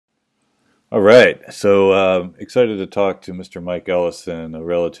All right. So excited to talk to Mr. Mike Ellison, a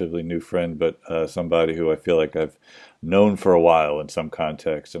relatively new friend, but somebody who I feel like I've known for a while in some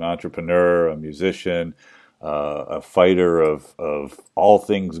context. An entrepreneur, a musician, a fighter of all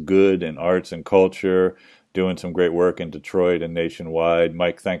things good in arts and culture, doing some great work in Detroit and nationwide.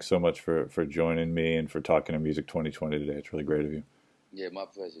 Mike, thanks so much for joining me and for talking to Music 2020 today. It's really great of you. Yeah, my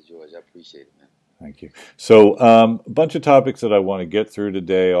pleasure, George. I appreciate it, man. Thank you. So, a bunch of topics that I want to get through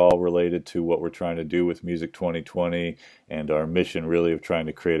today, all related to what we're trying to do with Music 2020 and our mission, really, of trying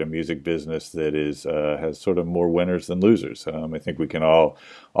to create a music business that is has sort of more winners than losers. I think we can all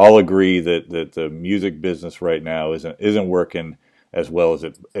agree that the music business right now isn't working as well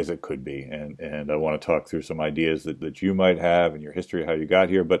as it could be, and I want to talk through some ideas that you might have and your history, how you got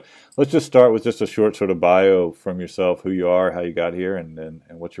here. But let's just start with just a short sort of bio from yourself, who you are, how you got here, and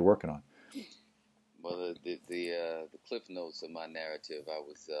what you're working on. Well, the cliff notes of my narrative. I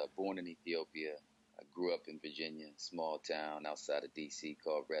was born in Ethiopia. I grew up in Virginia, small town outside of D.C.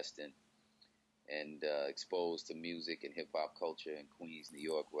 called Reston, and exposed to music and hip hop culture in Queens, New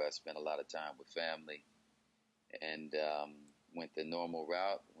York, where I spent a lot of time with family. And went the normal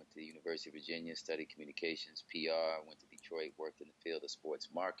route. Went to the University of Virginia, studied communications, PR. Went to Detroit, worked in the field of sports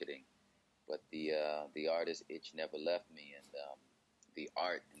marketing. But the artist itch never left me, and the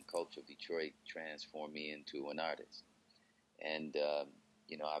art and culture of Detroit transformed me into an artist. And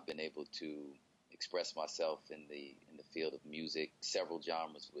I've been able to express myself in the field of music, several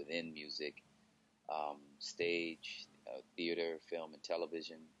genres within music, stage, theater, film, and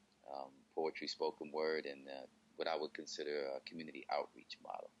television, poetry, spoken word, and what I would consider a community outreach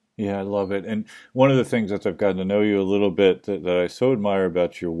model. Yeah, I love it. And one of the things that I've gotten to know you a little bit that I so admire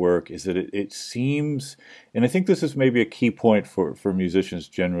about your work is that it seems, and I think this is maybe a key point for musicians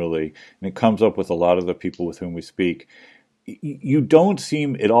generally, and it comes up with a lot of the people with whom we speak. You don't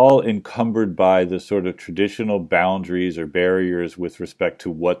seem at all encumbered by the sort of traditional boundaries or barriers with respect to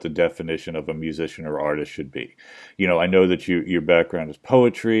what the definition of a musician or artist should be. I know that your background is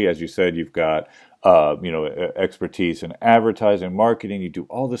poetry. As you said, you've got expertise in advertising, marketing. You do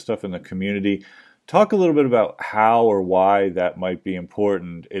all this stuff in the community. Talk a little bit about how or why that might be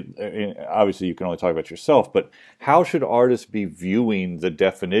important. Obviously, you can only talk about yourself, but how should artists be viewing the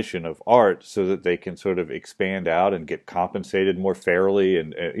definition of art so that they can sort of expand out and get compensated more fairly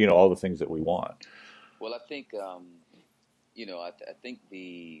and all the things that we want? Well, I think I think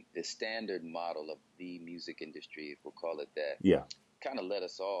the standard model of the music industry, if we'll call it that, Yeah, kind of led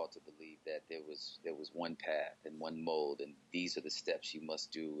us all to believe that there was one path and one mold, and these are the steps you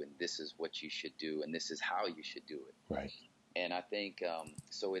must do, and this is what you should do, and this is how you should do it. right. And I think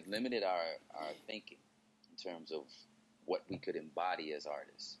so it limited our thinking in terms of what we could embody as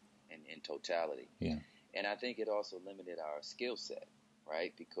artists in totality. Yeah, And I think it also limited our skill set,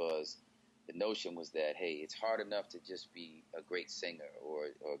 right? Because the notion was that, hey, it's hard enough to just be a great singer or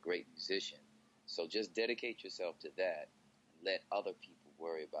a great musician. So just dedicate yourself to that and let other people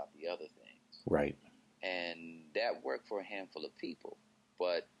worry about the other things. right. And that worked for a handful of people.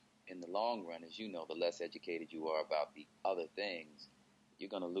 But in the long run, as you know, the less educated you are about the other things, you're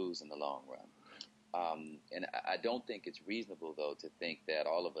going to lose in the long run. And I don't think it's reasonable, though, to think that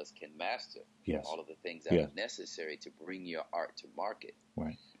all of us can master Yes. all of the things that Yeah. are necessary to bring your art to market.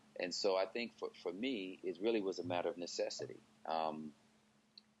 Right. And so I think for me, it really was a matter of necessity.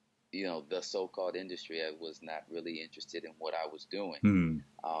 The so-called industry, I was not really interested in what I was doing. Hmm.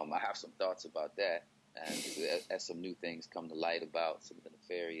 I have some thoughts about that. And as some new things come to light about some of the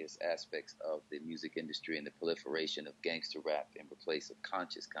nefarious aspects of the music industry and the proliferation of gangster rap in replace of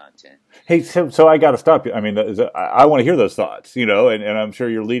conscious content. Hey, so I got to stop you. I mean, I want to hear those thoughts, and I'm sure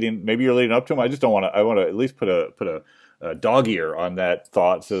maybe you're leading up to them. I just don't want to. I want to at least put a dog ear on that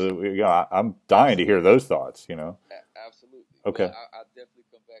thought, so that I'm dying to hear those thoughts. Absolutely. Okay. Well, I'll definitely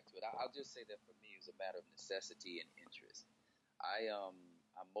come back to it. I'll just say that for me, it's a matter of necessity and interest.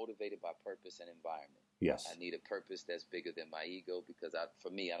 I'm motivated by purpose and environment. I Yes. need a purpose that's bigger than my ego because for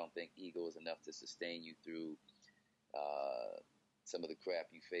me, I don't think ego is enough to sustain you through some of the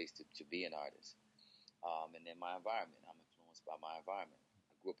crap you face to be an artist. And then my environment, I'm influenced by my environment.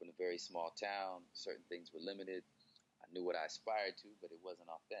 I grew up in a very small town. Certain things were limited. I knew what I aspired to, but it wasn't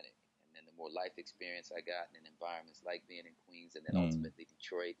authentic. And then the more life experience I got in environments like being in Queens and then Mm. ultimately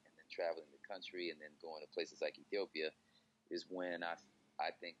Detroit and then traveling the country and then going to places like Ethiopia is when I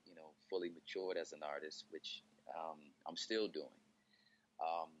think, fully matured as an artist, which I'm still doing.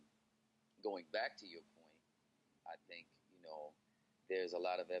 Um, Going back to your point, I think, there's a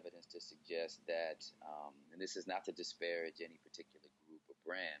lot of evidence to suggest that, and this is not to disparage any particular group or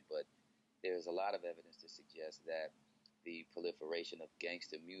brand, but there's a lot of evidence to suggest that the proliferation of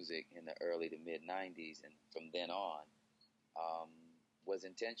gangster music in the early to mid '90s, and from then on, um, was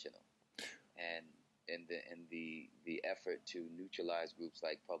intentional, and the effort to neutralize groups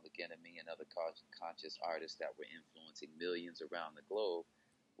like Public Enemy and other conscious artists that were influencing millions around the globe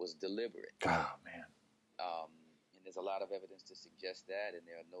was deliberate. Oh man. And there's a lot of evidence to suggest that, and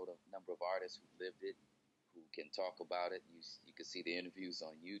there are a number of artists who lived it, who can talk about it. You can see the interviews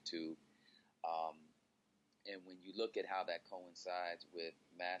on YouTube. And when you look at how that coincides with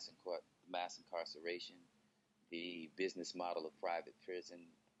mass incarceration, the business model of private prison,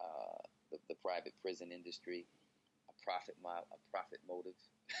 the private prison industry, a profit motive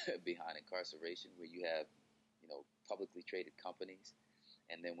behind incarceration, where you have, publicly traded companies,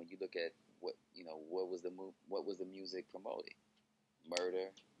 and then when you look at what was the music promoting?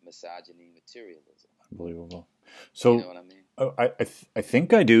 Murder, misogyny, materialism. Unbelievable. So, you know what I mean? I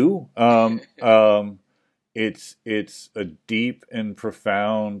think I do. It's a deep and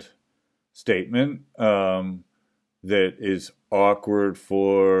profound statement that is awkward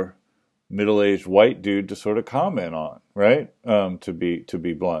for middle-aged white dude to sort of comment on, right? To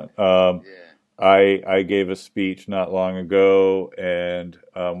be blunt. Yeah. I gave a speech not long ago, and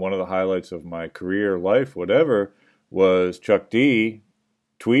one of the highlights of my career, life, whatever, was Chuck D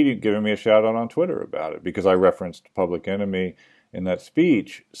giving me a shout out on Twitter about it because I referenced Public Enemy in that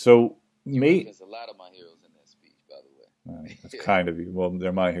speech. So there's a lot of my heroes in that speech, by the way. That's kind of you. Well,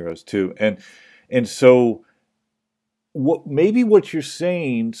 they're my heroes too, and so what you're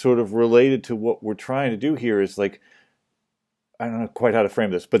saying, sort of related to what we're trying to do here, is like, I don't know quite how to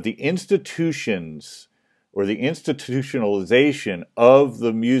frame this, but the institutions or the institutionalization of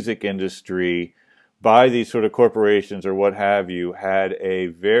the music industry by these sort of corporations or what have you had a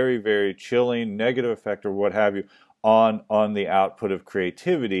very, very chilling negative effect or what have you on the output of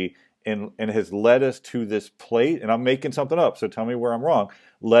creativity, and has led us to this place, and I'm making something up, so tell me where I'm wrong,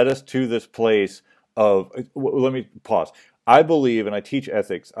 led us to this place of, let me pause. I believe, and I teach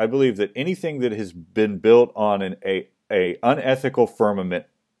ethics, I believe that anything that has been built on a unethical firmament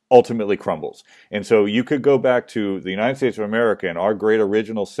ultimately crumbles. And so you could go back to the United States of America and our great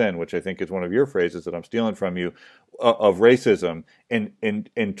original sin, which I think is one of your phrases that I'm stealing from you, of racism,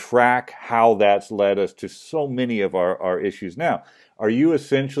 and track how that's led us to so many of our issues now. Are you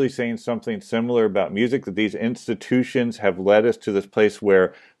essentially saying something similar about music, that these institutions have led us to this place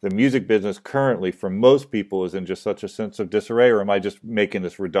where the music business currently, for most people, is in just such a sense of disarray, or am I just making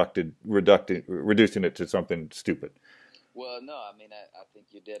this reducing it to something stupid? Well, no, I mean, I think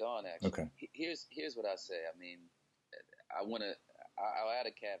you're dead on, actually. Okay. Here's what I say. I mean, I'll add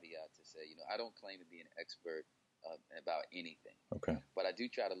a caveat to say, I don't claim to be an expert about anything. Okay. But I do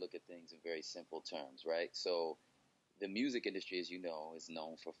try to look at things in very simple terms, right? So the music industry, as you know, is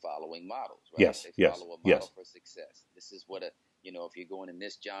known for following models, right? Yes, They follow a model for success. This is what if you're going in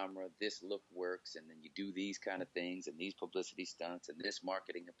this genre, this look works, and then you do these kind of things and these publicity stunts and this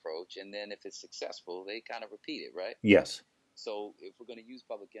marketing approach, and then if it's successful, they kind of repeat it, right? Yes. So if we're going to use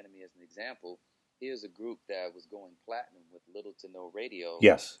Public Enemy as an example, here's a group that was going platinum with little to no radio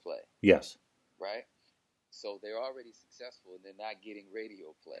play. Yes. Right? So they're already successful and they're not getting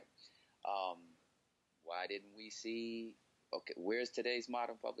radio play. Why didn't we see, where's today's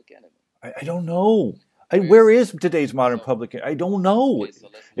modern Public Enemy? I don't know. Where is today's modern Public Enemy? I don't know. Okay, so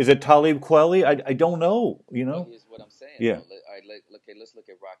is it Talib Kweli? I don't know. Well, here's what I'm saying. Yeah. All right, let's look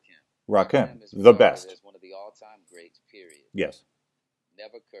at Rakim. Rakim, is the best. As one of the all-time greats, period. Yes.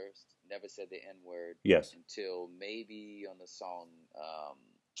 Never cursed, never said the N-word. Yes. Until maybe on the song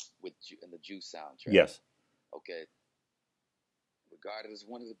in the Juice soundtrack. Yes. Okay. Regarded as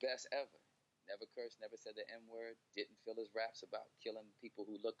one of the best ever. Never cursed, never said the N-word. Didn't fill his raps about killing people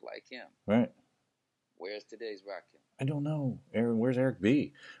who look like him. Right. Where's today's Rakim? I don't know, Aaron. Where's Eric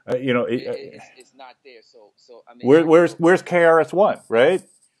B? It's not there. So I mean, where's KRS-One, right?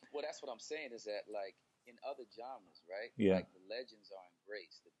 Well, that's what I'm saying is that, like, in other genres, right? Yeah. Like the legends are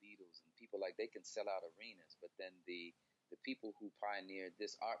embraced, the Beatles and people, like, they can sell out arenas, but then the people who pioneered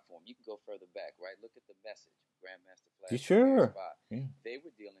this art form, you can go further back, right? Look at The Message, Grandmaster Flash. Sure. Yeah. They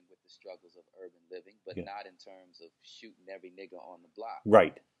were dealing with the struggles of urban living, but not in terms of shooting every nigga on the block.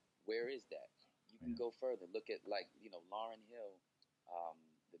 Right. Where is that? You can go further. Look at, like, Lauryn Hill,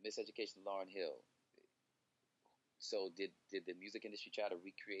 the miseducation of Lauryn Hill. So did the music industry try to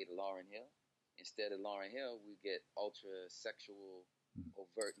recreate Lauryn Hill? Instead of Lauryn Hill, we get ultra sexual,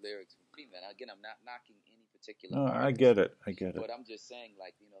 overt lyrics from female. Now, again, I'm not knocking any particular artist. I get it. But I'm just saying,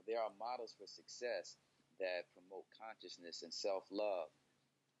 like, there are models for success that promote consciousness and self-love,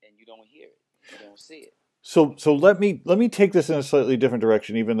 and you don't hear it. You don't see it. So let me take this in a slightly different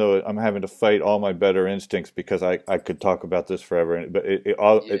direction, even though I'm having to fight all my better instincts because I could talk about this forever. But Yeah, it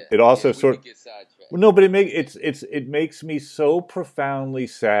yeah, also we sort could get well, sidetracked. no, but it makes me so profoundly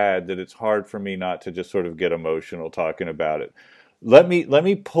sad that it's hard for me not to just sort of get emotional talking about it. Let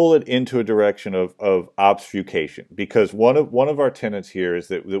me pull it into a direction of obfuscation because one of our tenets here is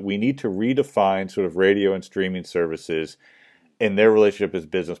that we need to redefine sort of radio and streaming services in their relationship as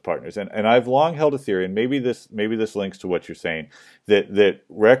business partners. And I've long held a theory, and maybe this links to what you're saying, that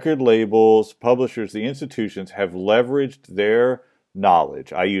record labels, publishers, the institutions have leveraged their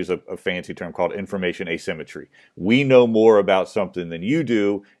knowledge. I use a fancy term called information asymmetry. We know more about something than you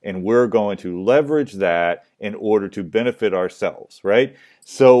do, and we're going to leverage that in order to benefit ourselves, right?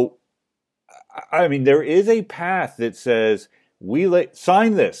 So, I mean, there is a path that says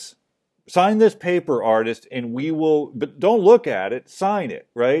sign this paper, artist, and we will. But don't look at it. Sign it,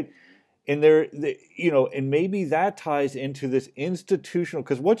 right? Hmm. And and maybe that ties into this institutional.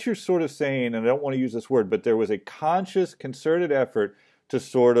 Because what you're sort of saying, and I don't want to use this word, but there was a conscious, concerted effort to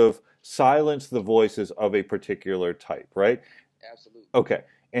sort of silence the voices of a particular type, right? Absolutely. Okay,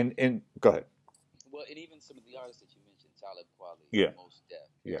 and go ahead. Well, and even some of the artists that you mentioned, Talib Kweli, Yeah, Most Def,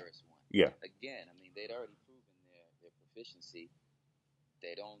 yeah, Harris One. yeah. Again, I mean, they'd already proven their proficiency.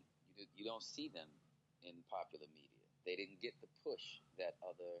 They don't you don't see them in popular media. They didn't get the push that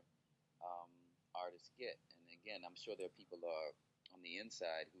other um, artists get. And again, I'm sure there are people are on the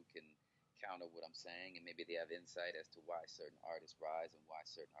inside who can counter what I'm saying, and maybe they have insight as to why certain artists rise and why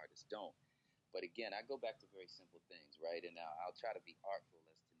certain artists don't. But again, I go back to very simple things, right? And I'll try to be artful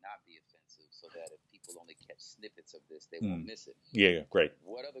as to not be offensive, so that if people only catch snippets of this, they won't Mm. miss it. Yeah, yeah, great.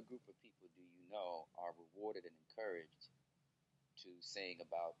 What other group of people do you know are rewarded and encouraged to sing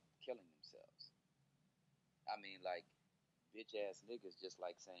about killing themselves? I mean, like, bitch ass niggas just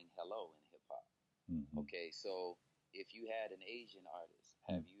like saying hello in hip hop. Mm-hmm. Okay, so if you had an Asian artist,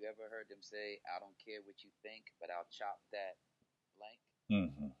 have you ever heard them say, I don't care what you think, but I'll chop that blank,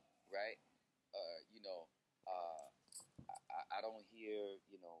 Mm-hmm. right? You know, uh, I don't hear,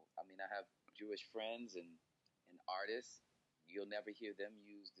 I mean, I have Jewish friends and artists. You'll never hear them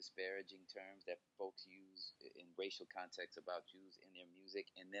use disparaging terms that folks use in racial context about Jews in their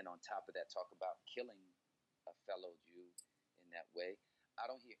music, and then on top of that, talk about killing a fellow Jew in that way. I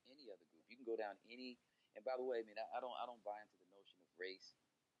don't hear any other group. You can go down any, and by the way, I mean, I don't buy into the notion of race.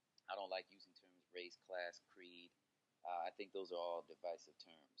 I don't like using terms race, class, creed. I think those are all divisive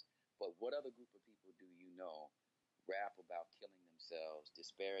terms. But what other group of people do you know rap about killing themselves,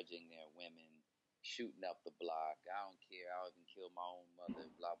 disparaging their women, shooting up the block? I don't care. I'll even kill my own mother.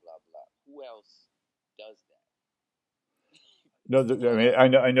 Blah blah blah. Who else does that? No, I What mean,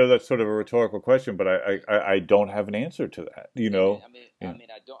 other? I know that's sort of a rhetorical question, but I don't have an answer to that. You I mean, know, I mean, I yeah.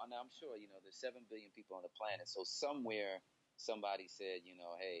 mean, I don't. I'm sure there's 7 billion people on the planet, so somewhere somebody said,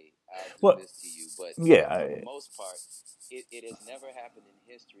 hey, I'll do Well, this to you. But yeah, for the most part, it has never happened in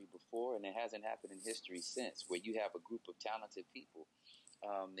history before, and it hasn't happened in history since, where you have a group of talented people,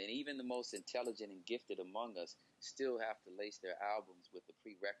 and even the most intelligent and gifted among us still have to lace their albums with the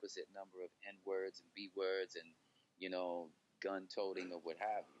prerequisite number of N words and B words and you know gun toting or what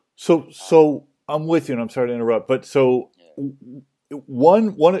have you. Um, so I'm with you, and I'm sorry to interrupt, but so yeah,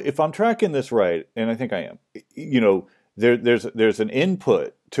 one if I'm tracking this right, and I think I am, there's an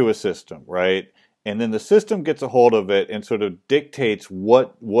input to a system, right? And then the system gets a hold of it and sort of dictates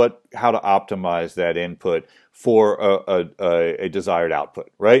how to optimize that input for a desired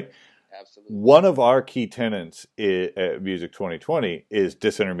output, right? absolutely. One of our key tenets at Music 2020 is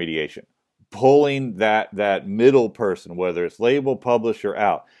disintermediation, pulling that middle person, whether it's label, publisher,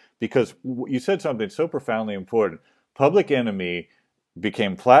 out. Because you said something so profoundly important. Public Enemy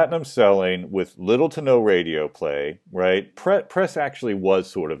became platinum selling with little to no radio play. Right, press actually was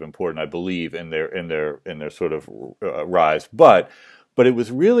sort of important, I believe, in their sort of rise, but it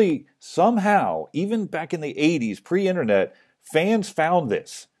was really somehow even back in the '80s, pre-internet, fans found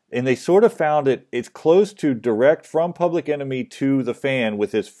this and they sort of found it's close to direct from Public Enemy to the fan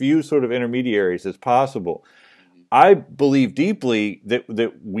with as few sort of intermediaries as possible. Hmm. I believe deeply that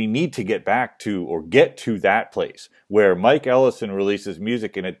we need to get back to or get to that place where Mike Ellison releases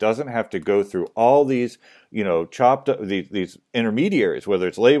music and it doesn't have to go through all these, chopped up these intermediaries, whether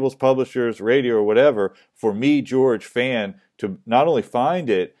it's labels, publishers, radio, or whatever, for me, George, fan, to not only find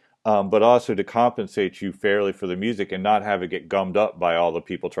it, but also to compensate you fairly for the music and not have it get gummed up by all the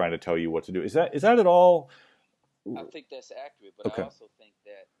people trying to tell you what to do. Is that at all? I think that's accurate, but I Okay. also think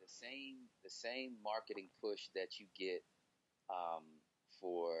that the same marketing push that you get um,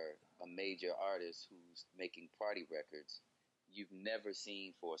 for a major artist who's making party records, you've never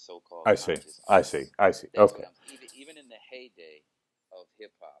seen for a so-called I see. conscious I see. artist. I see. That's Okay. what I'm even in the heyday of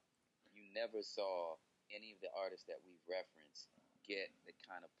hip hop, you never saw any of the artists that we've referenced get the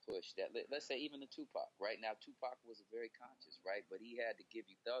kind of push that let's say even the Tupac. Right now, Tupac was very conscious, right? But he had to give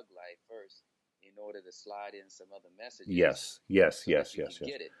you Thug Life first in order to slide in some other messages Yes. Yes. so that Yes. you Yes. can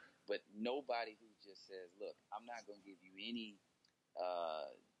Yes. get it. But nobody who just says, "Look, I'm not going to give you any uh,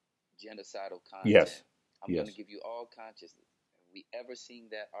 genocidal Yes. content. I'm going to Yes. give you all consciousness." Have we ever seen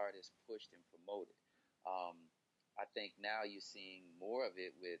that artist pushed and promoted? Um, I think now you're seeing more of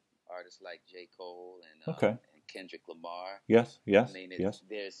it with artists like J. Cole Okay. and Kendrick Lamar. Yes. I Yes. mean, Yes.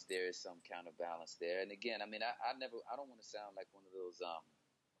 there's some counterbalance there. And again, I mean, I don't want to sound like one of those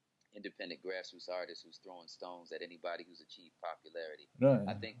independent grassroots artists who's throwing stones at anybody who's achieved popularity. No.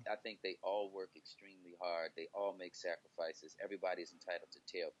 I think they all work extremely hard. They all make sacrifices. Everybody's entitled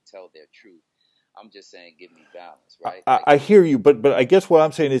to tell their truth. I'm just saying, give me balance, right? Like, I hear you, but I guess what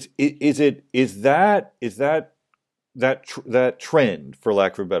I'm saying is that trend, for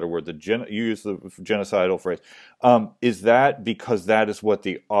lack of a better word, you use the genocidal phrase, is that because that is what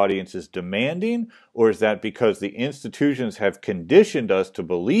the audience is demanding, or is that because the institutions have conditioned us to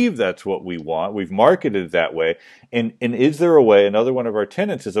believe that's what we want? We've marketed it that way, and is there a way? Another one of our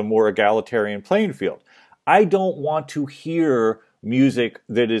tenets is a more egalitarian playing field. I don't want to hear music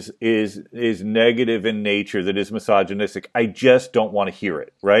that is negative in nature, that is misogynistic. I just don't want to hear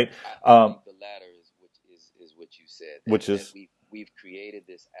it, right? I think the latter is what you said. Which That is we've created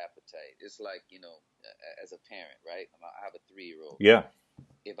this appetite. It's like, as a parent, right? I have a 3-year-old. yeah,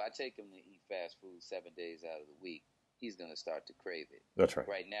 If I take him to eat fast food 7 days out of the week, he's going to start to crave it. that's right.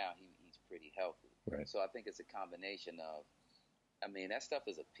 Right now, he eats pretty healthy. Right. So I think it's a combination of, I mean, that stuff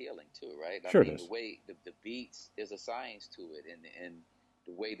is appealing too, right? Sure I mean, it is. the way the beats, there's a science to it, and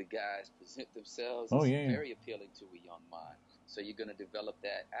the way the guys present themselves Oh is yeah, yeah. very appealing to a young mind. So you're going to develop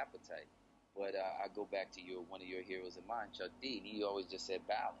that appetite. But I go back to one of your heroes of mine, Chuck D, and he always just said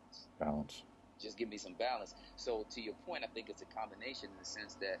balance. Balance. Just give me some balance. So to your point, I think it's a combination in the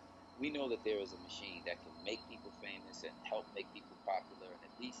sense that we know that there is a machine that can make people famous and help make people popular and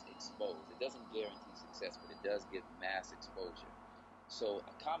at least expose. It doesn't guarantee success, but it does give mass exposure. So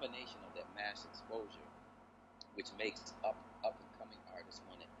a combination of that mass exposure, which makes up and coming artists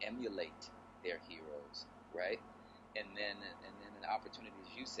want to emulate their heroes, right? And then an opportunity,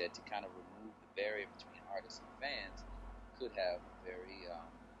 as you said, to kind of remove the barrier between artists and fans could have a very,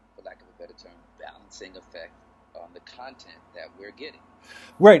 for lack of a better term, balancing effect on the content that we're getting.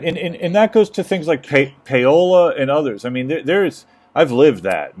 Right, and that goes to things like payola and others. I mean, there's I've lived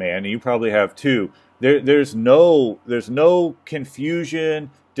that, man, and you probably have too. There's no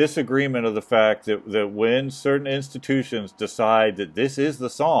confusion, disagreement of the fact that when certain institutions decide that this is the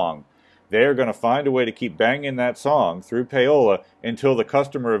song, they're going to find a way to keep banging that song through payola until the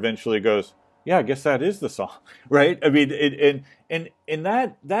customer eventually goes, yeah, I guess that is the song, right? I mean, and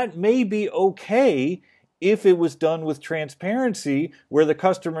that may be okay if it was done with transparency, where the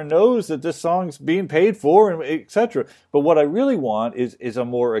customer knows that this song's being paid for, and etc. But what I really want is a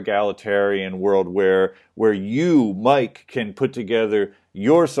more egalitarian world where you, Mike, can put together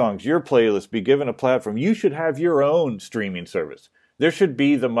your songs, your playlist, be given a platform. You should have your own streaming service. There should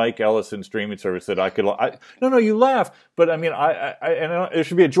be the Mike Ellison streaming service that I could. No, you laugh, but I mean, there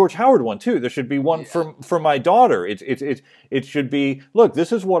should be a George Howard one too. There should be one for my daughter. It should be. Look,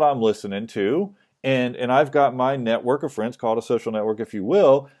 this is what I'm listening to. And I've got my network of friends, call it a social network if you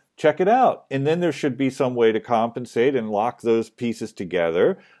will, check it out. And then there should be some way to compensate and lock those pieces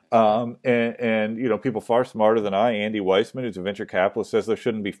together. And people far smarter than I, Andy Weissman, who's a venture capitalist, says there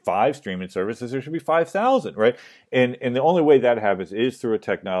shouldn't be 5 streaming services, there should be 5,000, right? And the only way that happens is through a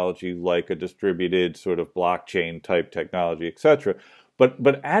technology like a distributed sort of blockchain type technology, etc.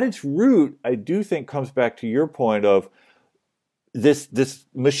 But at its root, I do think comes back to your point of this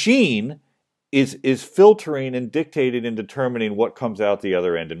machine is filtering and dictating and determining what comes out the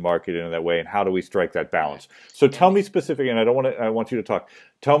other end and marketing in that way, and how do we strike that balance? So tell me specifically, and I want you to talk.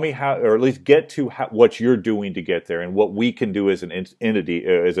 Tell me how, or at least get to what you're doing to get there, and what we can do as an entity,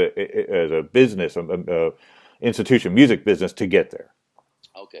 as a business, institution, music business, to get there.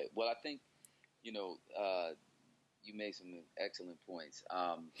 Okay. Well, I think you made some excellent points.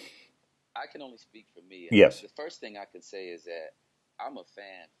 I can only speak for me. Yes. The first thing I can say is that I'm a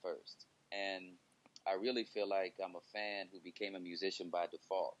fan first. And I really feel like I'm a fan who became a musician by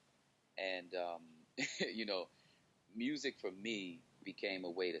default. And, music for me became a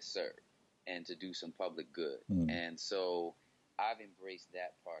way to serve and to do some public good. And so I've embraced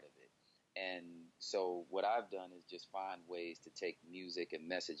that part of it. And so what I've done is just find ways to take music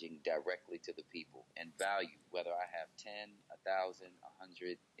and messaging directly to the people and value, whether I have 10, 1,000,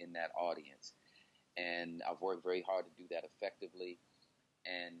 100 in that audience. And I've worked very hard to do that effectively,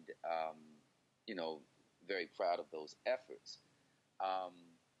 and you know, very proud of those efforts. Um,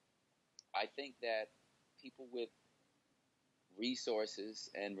 I think that people with resources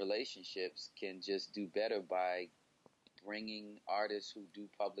and relationships can just do better by bringing artists who do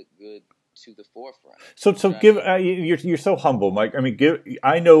public good to the forefront. So give you're so humble, Mike. I mean,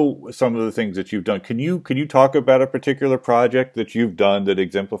 I know some of the things that you've done. Can you talk about a particular project that you've done that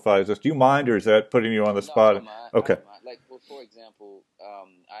exemplifies this? Do you mind, or is that putting you on the No, I spot? don't mind. I Okay, don't mind. Like, well, for example,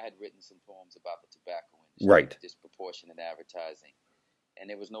 I had written some poems about the tobacco industry, right. disproportionate advertising, and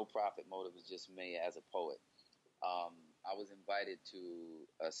there was no profit motive. It was just me as a poet. I was invited to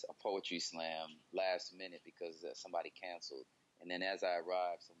a poetry slam last minute because somebody canceled. And then as I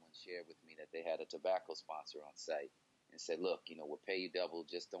arrived, someone shared with me that they had a tobacco sponsor on site and said, look, we'll pay you double.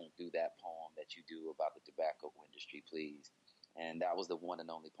 Just don't do that poem that you do about the tobacco industry, please. And that was the one and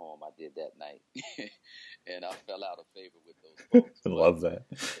only poem I did that night. And I fell out of favor with those folks. I But love that.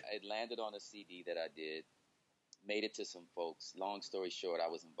 it landed on a CD that I did, made it to some folks. Long story short, I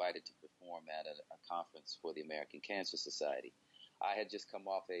was invited to perform at a conference for the American Cancer Society. I had just come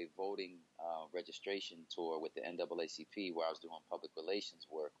off a voting registration tour with the NAACP where I was doing public relations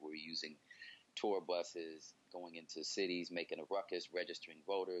work. We were using tour buses, going into cities, making a ruckus, registering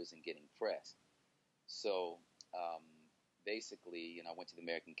voters, and getting press. So basically, I went to the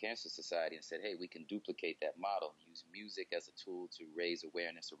American Cancer Society and said, hey, we can duplicate that model, use music as a tool to raise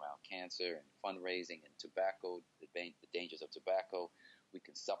awareness around cancer and fundraising and tobacco, the dangers of tobacco. We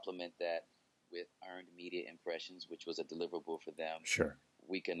can supplement that with earned media impressions, which was a deliverable for them. Sure.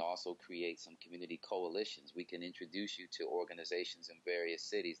 We can also create some community coalitions. We can introduce you to organizations in various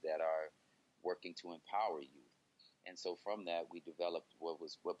cities that are working to empower youth. And so from that, we developed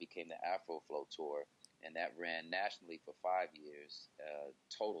what became the Afroflow Tour, and that ran nationally for 5 years,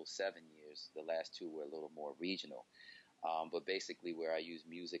 total 7 years. The last two were a little more regional, but basically where I use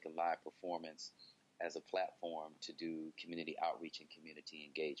music and live performance as a platform to do community outreach and community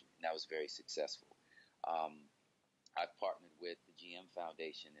engagement, and that was very successful. I've partnered with the GM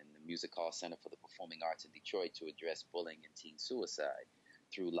Foundation and the Music Hall Center for the Performing Arts in Detroit to address bullying and teen suicide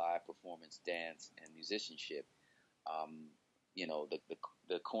through live performance, dance, and musicianship.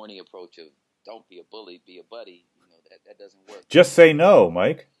 The corny approach of don't be a bully, be a buddy, that doesn't work. Just say no,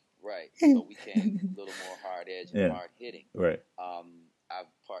 Mike. Right. So we can a little more hard edge and Yeah. hard hitting. Right. I've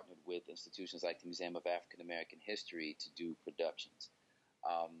partnered with institutions like the Museum of African American History to do productions.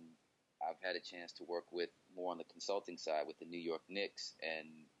 I've had a chance to work with more on the consulting side with the New York Knicks and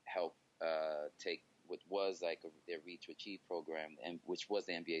help take what was like their Read to Achieve program, and which was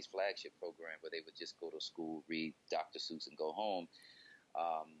the NBA's flagship program, where they would just go to school, read Dr. Seuss, and go home.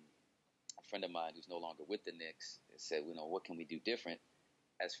 A friend of mine who's no longer with the Knicks said, what can we do different?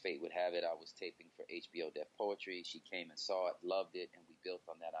 As fate would have it, I was taping for HBO Deaf Poetry. She came and saw it, loved it, and we built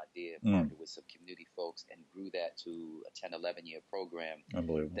on that idea, partnered with some community folks, and grew that to a 10, 11-year program.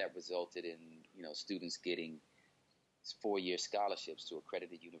 Unbelievable. That resulted in, students getting 4-year scholarships to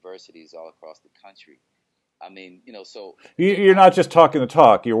accredited universities all across the country. I mean, so... You're not just talking the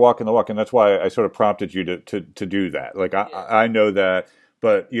talk, you're walking the walk, and that's why I sort of prompted you to do that. Like, I know that,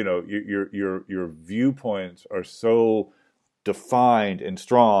 but, your viewpoints are so defined and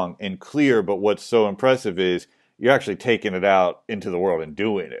strong and clear, but what's so impressive is you're actually taking it out into the world and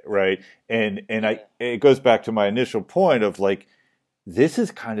doing it, right? And it goes back to my initial point of like, this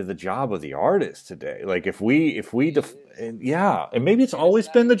is kind of the job of the artist today. Like and maybe it's always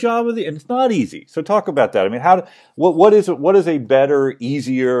been the job of and it's not easy. So talk about that. I mean, what does a better,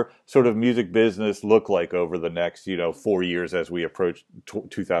 easier sort of music business look like over the next, 4 years as we approach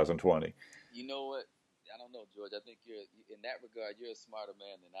 2020? You know what? I don't know, George. I think in that regard, you're a smarter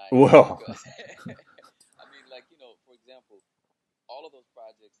man than I am. Well, I mean, for example, all of those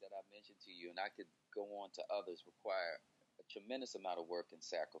projects that I mentioned to you, and I could go on to others, require a tremendous amount of work and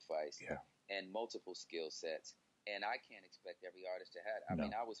sacrifice and multiple skill sets. And I can't expect every artist to have. I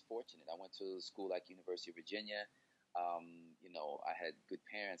mean, I was fortunate. I went to a school like University of Virginia. I had good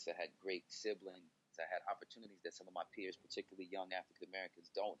parents. I had great siblings. I had opportunities that some of my peers, particularly young African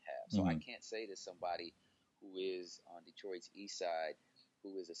Americans, don't have. So I can't say to somebody who is on Detroit's east side,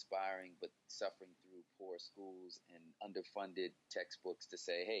 who is aspiring but suffering through poor schools and underfunded textbooks, to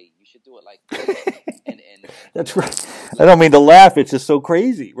say, hey, you should do it like this. and that's right. I don't mean to laugh. It's just so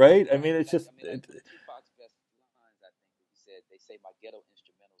crazy, right? I mean, it's just... Tupac's best lines, I think, he said, they say my ghetto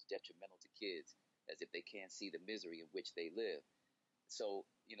instrumentals detrimental to kids, as if they can't see the misery in which they live. So,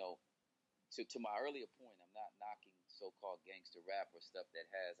 to my earlier point, I'm not knocking so-called gangster rap or stuff that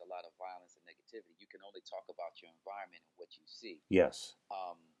has a lot of violence and negativity. You can only talk about your environment and what you see. Yes.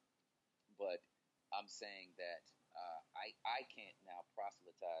 Um, but I'm saying that I can't now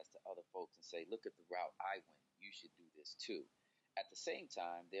proselytize to other folks and say, look at the route I went. You should do this too. At the same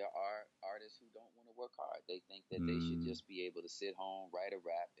time, there are artists who don't want to work hard. They think that they should Mm. just be able to sit home, write a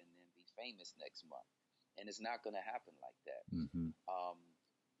rap, and then be famous next month. And it's not going to happen like that. Mm-hmm. Um,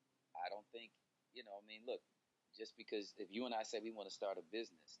 I don't think, I mean, look, just because if you and I say we want to start a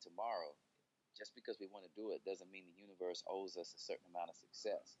business tomorrow, just because we want to do it doesn't mean the universe owes us a certain amount of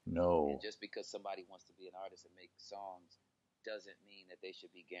success. And No. just because somebody wants to be an artist and make songs doesn't mean that they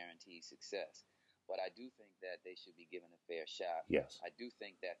should be guaranteed success. But I do think that they should be given a fair shot. Yes. I do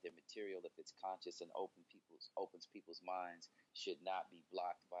think that their material, if it's conscious and opens people's minds, should not be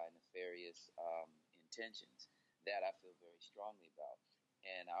blocked by nefarious intentions. That I feel very strongly about.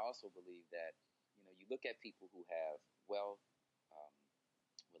 And I also believe that, you look at people who have wealth, um,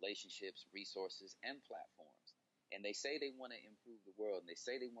 relationships, resources, and platforms. And they say they want to improve the world, and they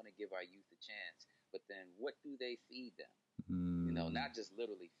say they want to give our youth a chance. But then what do they feed them? Not just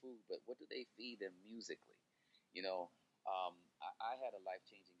literally food, but what do they feed them musically? You know, I had a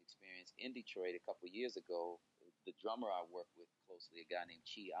life-changing experience in Detroit a couple of years ago. The drummer I worked with closely, a guy named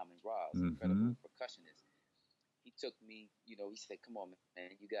Chi Amin Raz, Mm-hmm. incredible percussionist. He took me, he said, "Come on,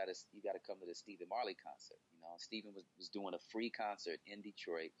 man, you gotta come to the Stephen Marley concert." Stephen was doing a free concert in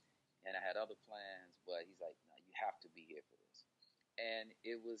Detroit, and I had other plans, but he's like, "No, you have to be here for this." And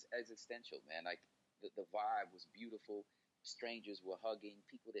it was existential, man. Like the vibe was beautiful. Strangers were hugging.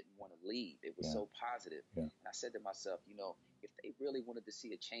 People didn't want to leave. It was Yeah. so positive. Yeah. And I said to myself, if they really wanted to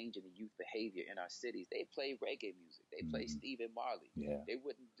see a change in the youth behavior in our cities, they play reggae music. They play Stephen Marley. Yeah. They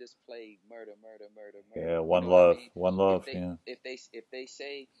wouldn't just play murder, murder, murder, murder. Yeah. You One know what I love. mean? One If love. they Yeah. if they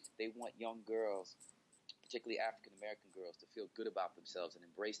say they want young girls, particularly African American girls, to feel good about themselves and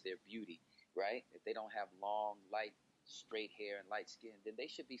embrace their beauty, right? If they don't have long, light, straight hair and light skin, then they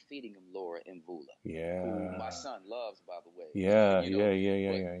should be feeding them Laura and Vula, who my Yeah. son loves, by the way. Yeah. You know, Yeah. Yeah.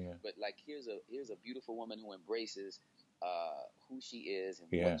 Yeah. but Yeah. Yeah. but like here's a beautiful woman who embraces who she is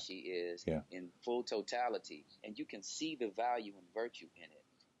and Yeah. what she is Yeah. in full totality, and you can see the value and virtue in it.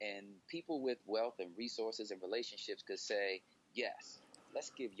 And people with wealth and resources and relationships could say, yes, let's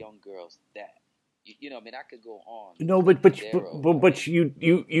give young girls that. I mean, I could go on. No, but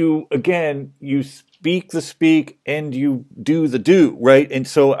you again, you speak the speak and you do the do, right? And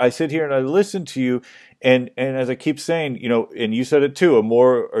so I sit here and I listen to you, and as I keep saying, and you said it too, a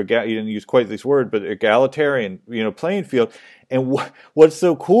more you didn't use quite this word, but egalitarian, playing field. And what's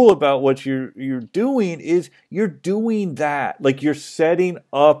so cool about what you're doing is you're doing that. Like you're setting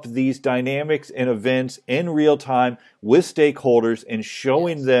up these dynamics and events in real time with stakeholders and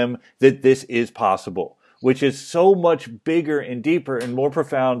showing Yes. them that this is possible, which is so much bigger and deeper and more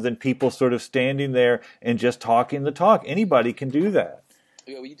profound than people sort of standing there and just talking the talk. Anybody can do that.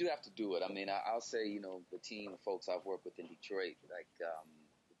 Yeah, well, you do have to do it. I mean, I'll say, the team of folks I've worked with in Detroit, like the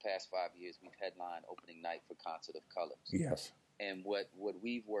past 5 years, we've headlined opening night for Concert of Colors. Yes. And what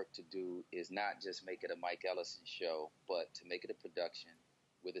we've worked to do is not just make it a Mike Ellison show, but to make it a production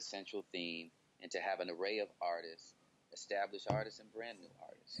with a central theme and to have an array of artists, established artists and brand new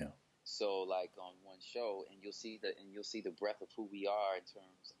artists. Yeah. So like on one show, and you'll see the breadth of who we are in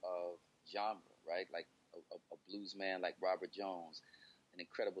terms of genre, right? Like a blues man like Robert Jones, an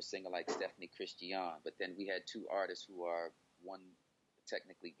incredible singer like Stephanie Christian. But then we had two artists who are one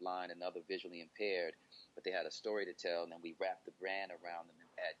technically blind and other visually impaired, but they had a story to tell, and then we wrap the brand around them and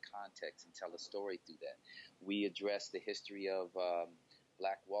add context and tell a story through that. We address the history of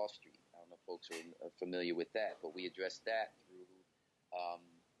Black Wall Street. I don't know if folks are familiar with that, but we address that through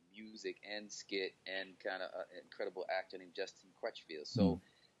music and skit and kind of an incredible actor named Justin Crutchfield. So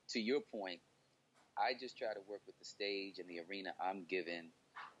to your point, I just try to work with the stage and the arena I'm given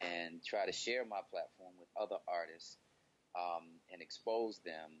and try to share my platform with other artists and expose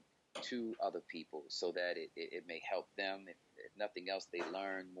them to other people so that it may help them. If nothing else, they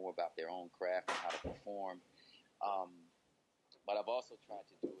learn more about their own craft and how to perform. But I've also tried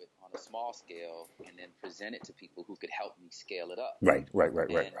to do it on a small scale and then present it to people who could help me scale it up. Right.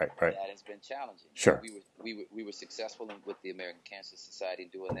 That has been challenging. Sure. We were successful with the American Cancer Society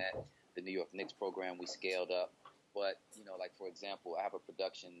doing that. The New York Knicks program we scaled up. But, like, for example, I have a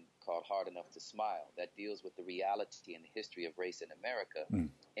production called Hard Enough to Smile that deals with the reality and the history of race in America. And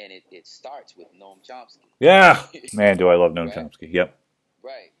it starts with Noam Chomsky. Yeah. Man, do I love Noam Right? Chomsky. Yep.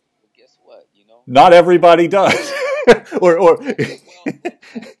 Right. Well, guess what? Not everybody does. or well, that kind of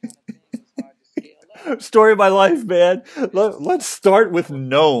thing is hard to scale up. Story of my life, man. Let's start with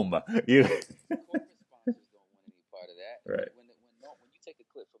Gnome. You, Corporate sponsors don't want any part of that. right. When you take a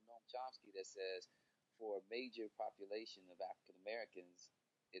clip from Noam Chomsky that says, for a major population of African Americans,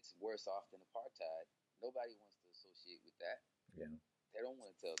 it's worse off than apartheid. Nobody wants to associate with that. Yeah. They don't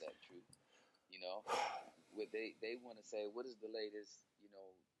want to tell that truth. You know, what they want to say, what is the latest,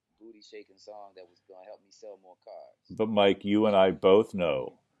 booty shaking song that was going to help me sell more cars? But Mike, you and I both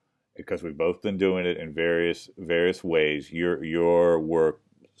know, because we've both been doing it in various ways. Your work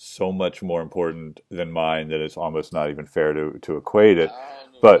so much more important than mine that it's almost not even fair to equate it. I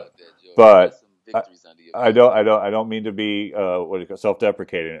don't know But about that, Joe. You got but some victories under your belt. I don't mean to be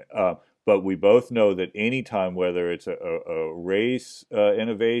self-deprecating. But we both know that any time, whether it's a race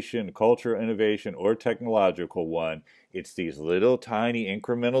innovation, culture innovation, or technological one, it's these little tiny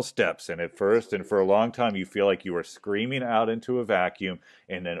incremental steps. And at first, and for a long time, you feel like you are screaming out into a vacuum,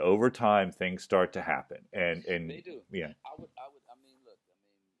 and then over time, things start to happen. And They do. yeah, I mean, look,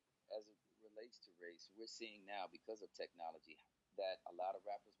 as it relates to race, we're seeing now because of technology that a lot of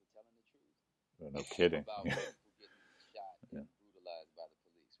rappers were telling the truth no kidding. about Yeah. people getting shot Yeah. and brutalized by the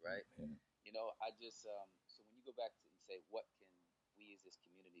police, right? Yeah. I just so when you go back to and say what can we as this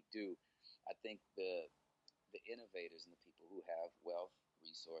community do, I think the innovators and the people who have wealth,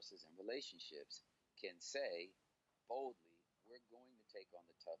 resources, and relationships can say boldly, we're going to take on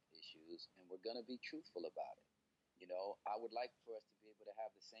the tough issues and we're going to be truthful about it. I would like for us to be able to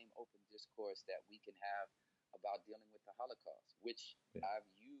have the same open discourse that we can have about dealing with the Holocaust, which Yeah. I've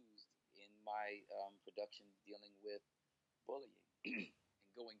used in my production dealing with bullying. And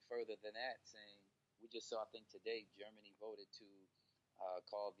going further than that, saying we just saw, I think today, Germany voted to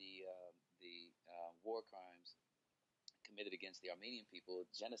call the war crimes committed against the Armenian people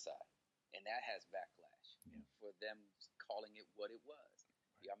genocide, and that has backlash for them calling it what it was.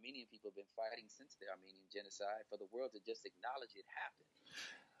 The Armenian people have been fighting since the Armenian genocide for the world to just acknowledge it happened.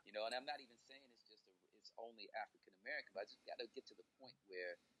 And I'm not even saying it's only African American, but I just got to get to the point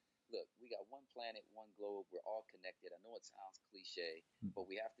where, look, we got one planet, one globe, we're all connected. I know it sounds cliche, but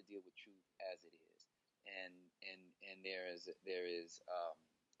we have to deal with truth as it is. And there is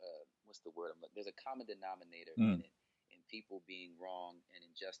what's the word? There's a common denominator in it, in people being wrong and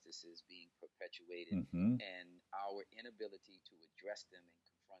injustices being perpetuated, and our inability to address them and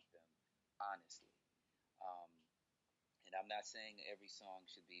confront them honestly. Um, and I'm not saying every song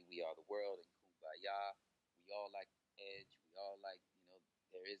should be "We Are the World" and "Kumbaya." We all like edge. We all like,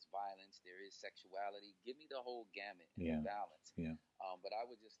 there is violence, there is sexuality. Give me the whole gamut and the balance. Yeah. But I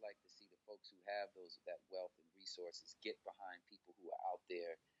would just like to see the folks who have that wealth and resources get behind people who are out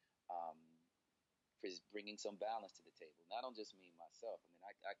there, um, bringing some balance to the table. And I don't just mean myself. I mean,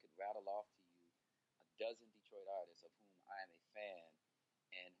 I could rattle off to you a dozen Detroit artists of whom I am a fan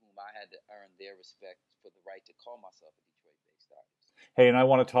and whom I had to earn their respect for the right to call myself a Detroit-based artist. Hey, and I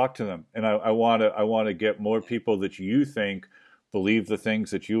want to talk to them, and I want to get more people that you think believe the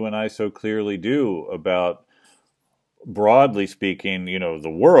things that you and I so clearly do about, broadly speaking, the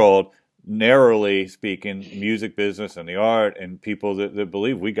world, narrowly speaking, music business and the art, and people that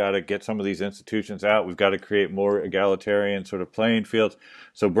believe we got to get some of these institutions out. We've got to create more egalitarian sort of playing fields.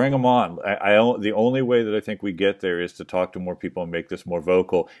 So bring them on. The only way that I think we get there is to talk to more people and make this more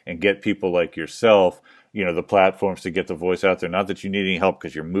vocal and get people like yourself, the platforms to get the voice out there. Not that you need any help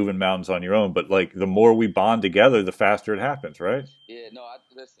because you're moving mountains on your own, but like the more we bond together, the faster it happens, right? Yeah, no,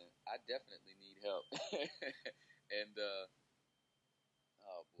 listen, I definitely need help. And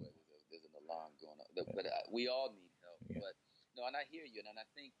oh boy, there's an alarm going on. But we all need help. Yeah. But no, and I hear you, and I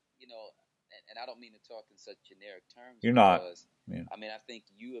think and I don't mean to talk in such generic terms. You're not. Yeah. I mean, I think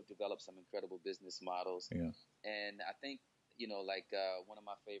you have developed some incredible business models. Yeah. And I think like one of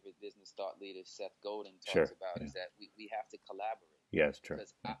my favorite business thought leaders, Seth Godin, talks about is that we have to collaborate. Yeah, it's true.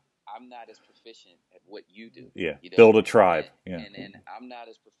 Because I'm not as proficient at what you do. Yeah, build a tribe. And I'm not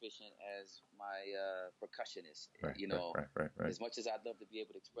as proficient as my percussionist. Right. As much as I'd love to be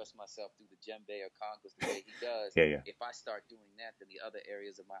able to express myself through the djembe or congas the way he does, if I start doing that, then the other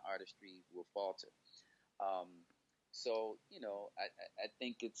areas of my artistry will falter. So I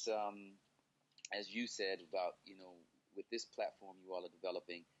think it's as you said about with this platform you all are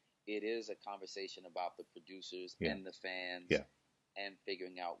developing, it is a conversation about the producers and the fans. Yeah. And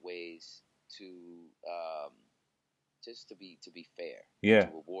figuring out ways to just to be fair, to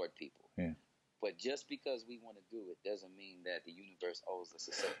reward people. Yeah. But just because we want to do it doesn't mean that the universe owes us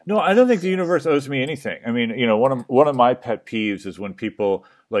a certain. No, I don't think the universe owes me anything. I mean, one of my pet peeves is when people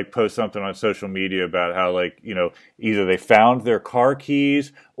like post something on social media about how either they found their car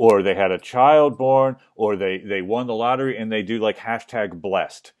keys or they had a child born or they won the lottery and they do like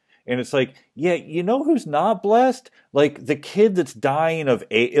 #blessed. And it's like, yeah, you know who's not blessed? Like the kid that's dying of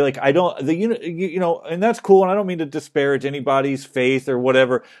AIDS. Like I don't, you know, and that's cool. And I don't mean to disparage anybody's faith or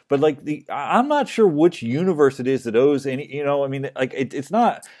whatever, but like I'm not sure which universe it is that owes any, you know, I mean, like it's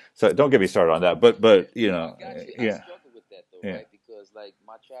not, so don't get me started on that, but, you know, I got you. I yeah, struggle with that though, yeah, right? Because like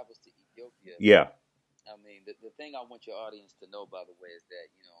my travels to Ethiopia, yeah, I mean, the thing I want your audience to know, by the way, is that,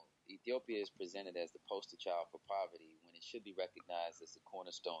 you know, Ethiopia is presented as the poster child for poverty when it should be recognized as the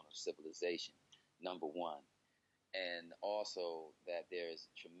cornerstone of civilization, number one. And also that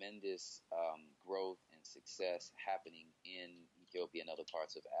there's tremendous growth and success happening in Ethiopia and other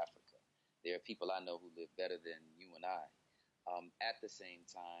parts of Africa. There are people I know who live better than you and I. At the same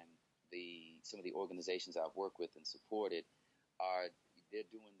time, some of the organizations I've worked with and supported are they're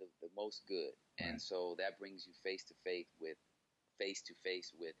doing the most good, and right. so that brings you face to face with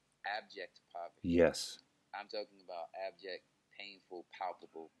abject poverty. Yes, I'm talking about abject, painful,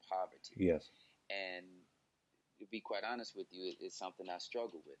 palpable poverty, yes, and to be quite honest with you, it's something I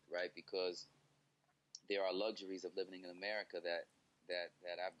struggle with, right? Because there are luxuries of living in America that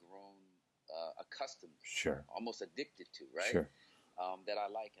I've grown accustomed to, sure, almost addicted to, right? sure, That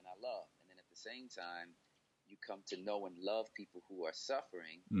I like and I love, and then at the same time, you come to know and love people who are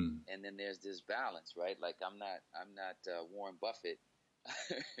suffering, and then there's this balance, right? Like I'm not Warren Buffett,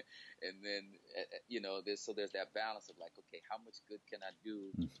 and then you know, there's that balance of like, okay, how much good can I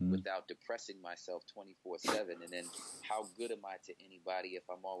do without depressing myself 24/7, and then how good am I to anybody if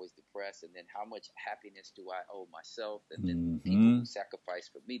I'm always depressed, and then how much happiness do I owe myself, and then people who sacrifice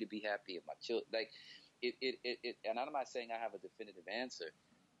for me to be happy, and my children, like it. And I'm not saying I have a definitive answer.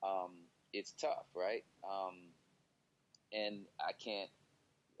 It's tough, right? And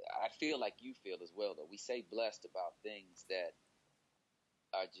I feel like you feel as well, though. We say blessed about things that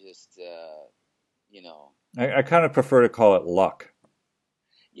are just, you know. I kind of prefer to call it luck.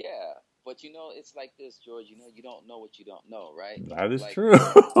 Yeah, but you know, it's like this, George. You know, you don't know what you don't know, right? That is like, true.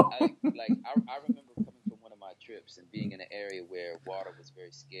 I remember coming from one of my trips and being in an area where water was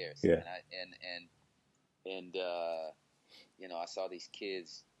very scarce, Yeah. and you know, I saw these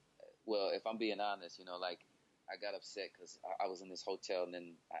kids. Well, if I'm being honest, you know, like I got upset because I was in this hotel, and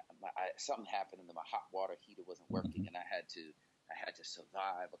then something happened, and then my hot water heater wasn't working, and I had to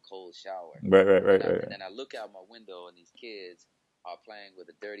survive a cold shower. Right. And then I look out my window, and these kids are playing with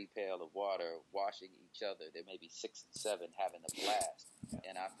a dirty pail of water, washing each other. They may be 6 and 7, having a blast,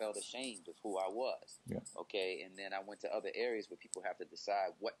 and I felt ashamed of who I was. Yeah. Okay, and then I went to other areas where people have to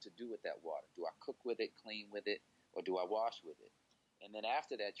decide what to do with that water. Do I cook with it, clean with it, or do I wash with it? And then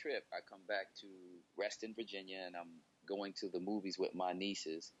after that trip, I come back to Reston, Virginia, and I'm going to the movies with my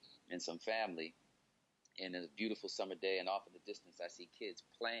nieces and some family. And it's a beautiful summer day, and off in the distance, I see kids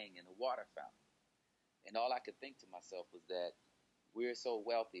playing in a water fountain. And all I could think to myself was that we're so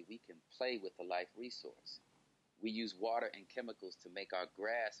wealthy, we can play with the life resource. We use water and chemicals to make our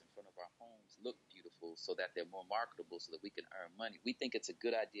grass in front of our homes look beautiful so that they're more marketable so that we can earn money. We think it's a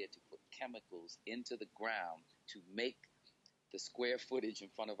good idea to put chemicals into the ground to make the square footage in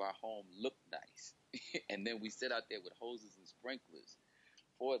front of our home look nice. And then we sit out there with hoses and sprinklers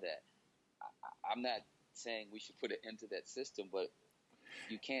for that. I'm not saying we should put an end to that system, but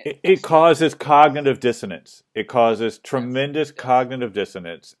you can't. It causes cognitive dissonance. It causes tremendous cognitive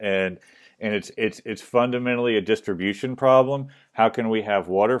dissonance, and it's fundamentally a distribution problem. How can we have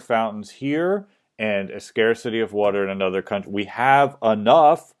water fountains here and a scarcity of water in another country? We have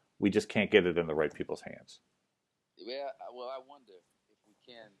enough, we just can't get it in the right people's hands. Yeah, well, I wonder if we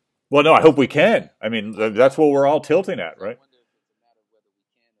can. Well, no, I hope we can. I mean, that's what we're all tilting at, right? I wonder if it's a matter of whether we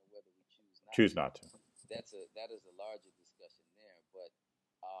can or whether we choose not to. That is a larger discussion there, but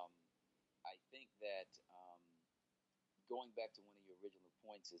I think that going back to one of your original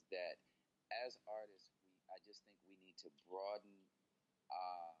points is that as artists, I just think we need to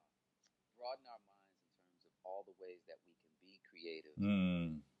uh, broaden our minds in terms of all the ways that we can be creative,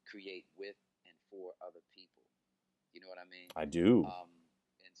 create with and for other people. You know what I mean? I do.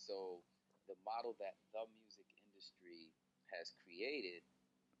 And so the model that the music industry has created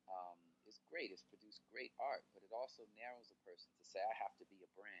is great. It's produced great art, but it also narrows a person to say, I have to be a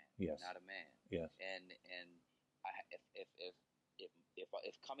brand, not a man. Yes. And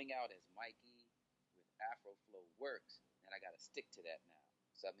if coming out as Mikey with Afro Flow works, then I got to stick to that now.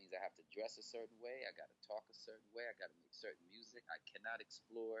 So that means I have to dress a certain way. I got to talk a certain way. I got to make certain music. I cannot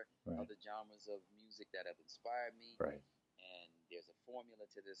explore other genres of music that have inspired me. Right. And there's a formula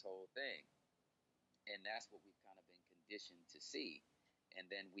to this whole thing. And that's what we've kind of been conditioned to see. And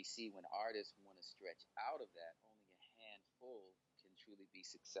then we see when artists want to stretch out of that, only a handful can truly be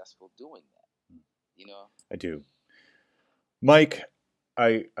successful doing that. You know? I do. Mike,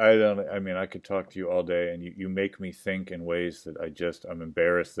 I don't, I mean, I could talk to you all day, and you make me think in ways that I'm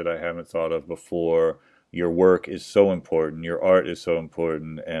embarrassed that I haven't thought of before. Your work is so important, your art is so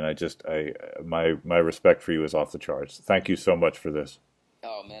important, and my respect for you is off the charts. Thank you so much for this.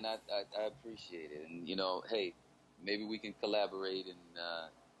 Oh man, I appreciate it, and hey, maybe we can collaborate and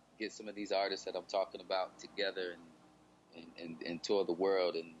get some of these artists that I'm talking about together and tour the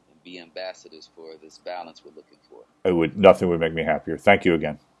world and be ambassadors for this balance we're looking for. Nothing would make me happier. Thank you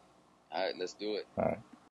again. All right, let's do it. All right.